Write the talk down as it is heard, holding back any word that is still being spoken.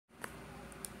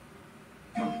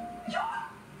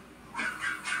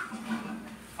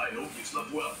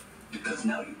slept well, because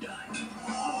now you die.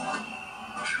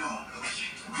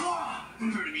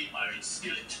 Prefer to be Iron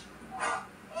Skillet.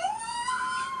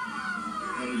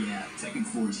 Oh yeah, Tekken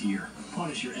 4 is here.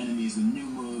 Punish your enemies with new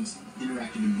moves,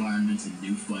 interactive environments, and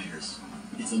new fighters.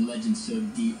 It's a legend so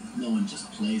deep, no one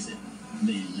just plays it.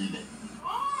 They live it.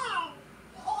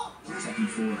 Tekken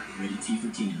 4, rated T for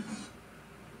teen.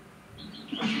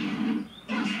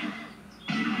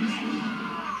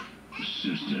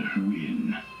 Sister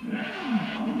win.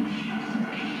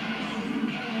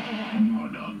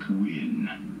 Monarch win.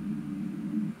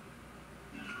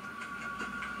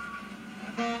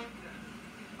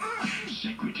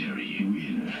 Secretary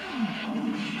win.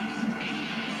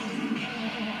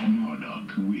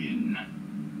 Monarch win.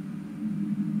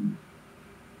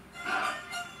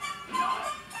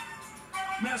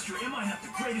 Master, am I not the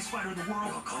greatest fighter in the world?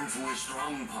 Your kung fu is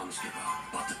strong, Palm Skipper,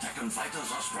 but the Tekken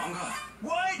fighters are stronger.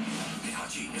 What?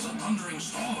 Heihachi is a thundering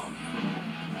storm.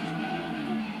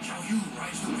 Xiao Yu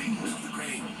rides the wings of the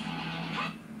crane.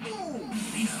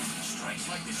 Mina strikes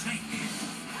like the snake.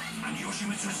 And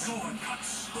Yoshimitsu's sword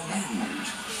cuts the wind.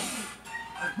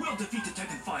 I will defeat the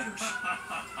Tekken fighters.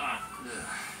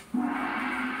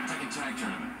 Tekken Tag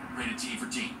Tournament, rated T for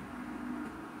teen.